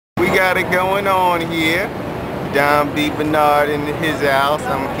got it going on here. Don B. Bernard in his house.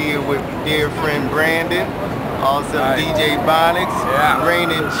 I'm here with dear friend Brandon, also DJ Bonics,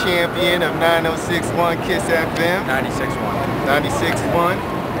 reigning champion of 9061 Kiss FM. 96.1. 96.1.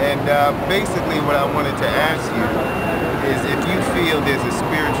 And basically what I wanted to ask you is if you feel there's a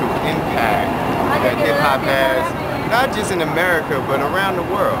spiritual impact that hip-hop has, not just in America, but around the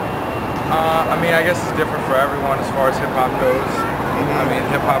world. I mean, I guess it's different for everyone as far as hip-hop goes. I mean,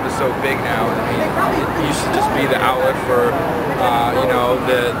 hip-hop is so big now. I mean, it used to just be the outlet for, you know,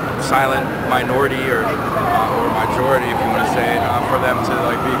 the silent minority or majority, if you want to say it, for them to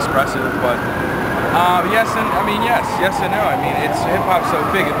like be expressive. But yes and no. I mean, it's hip-hop's so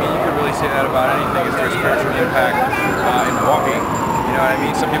big. I mean, you could really say that about anything. Is there a spiritual impact in walking? You know what I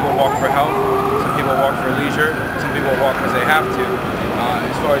mean? Some people walk for health. Some people walk for leisure. Some people walk because they have to.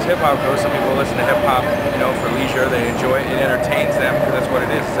 As far as hip-hop goes, some people listen to hip-hop, you know, for leisure. They enjoy it. It entertains them because that's what it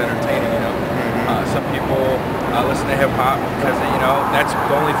is. It's entertaining, you know. Some people listen to hip-hop because, you know, that's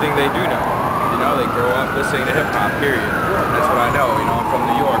the only thing they do know. You know, they grow up listening to hip-hop, period. That's what I know. You know, I'm from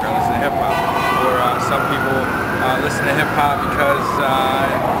New York. I listen to hip-hop. Or some people listen to hip-hop because,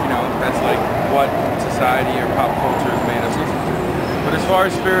 you know, that's like what society or pop culture has made us listen to. But as far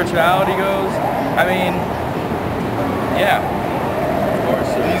as spirituality goes, I mean, yeah.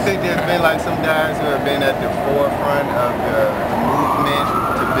 Do you think there's been like some guys who have been at the forefront of the movement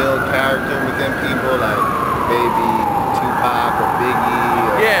to build character within people, like maybe Tupac or Biggie?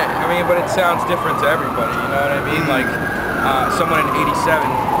 Or... Yeah, I mean, but it sounds different to everybody, you know what I mean? Like, someone in '87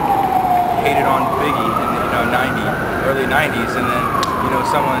 hated on Biggie in the early 90s, and then, you know,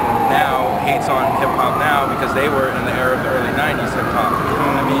 someone now hates on hip-hop now because they were in the era of the early 90s hip-hop.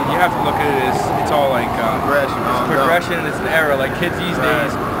 I mean, you have to look at it as, it's all like progression, it's an era. Like kids these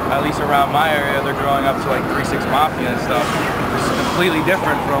days, at least around my area, they're growing up to like 3-6 Mafia and stuff. It's completely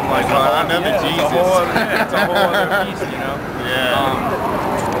different from like it's a whole other beast, you know?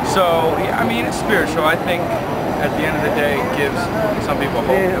 So, yeah, I mean, it's spiritual. I think at the end of the day, it gives some people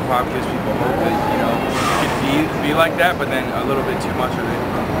hope. Hip-hop gives people hope that, you know, it can be like that, but then a little bit too much of it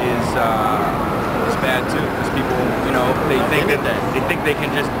is bad too, because people, you know, they think they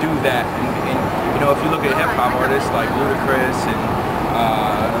can just do that, and you know, if you look at hip-hop artists like Ludacris and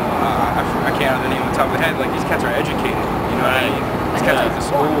I can't have the name on the top of the head, like these cats are educated, you know what I mean? These cats went to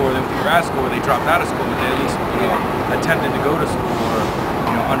school, or they went to grad school, or they dropped out of school, but they at least, you know, attempted to go to school, or,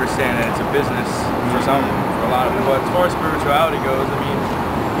 you know, understand that it's a business for some, for a lot of them. But as far as spirituality goes, I mean,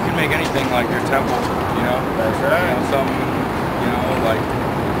 you can make anything like your temple, you know? That's right. You know, some, you know, like,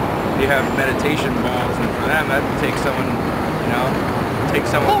 you have meditation balls, and for them, that takes someone, you know, to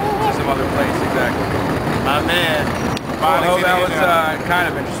some other place, exactly. My man. Well, that was kind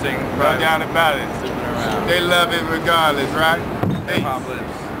of interesting. No doubt about it. They love it regardless, right? Hip-hop lives.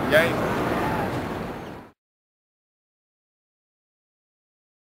 Yeah.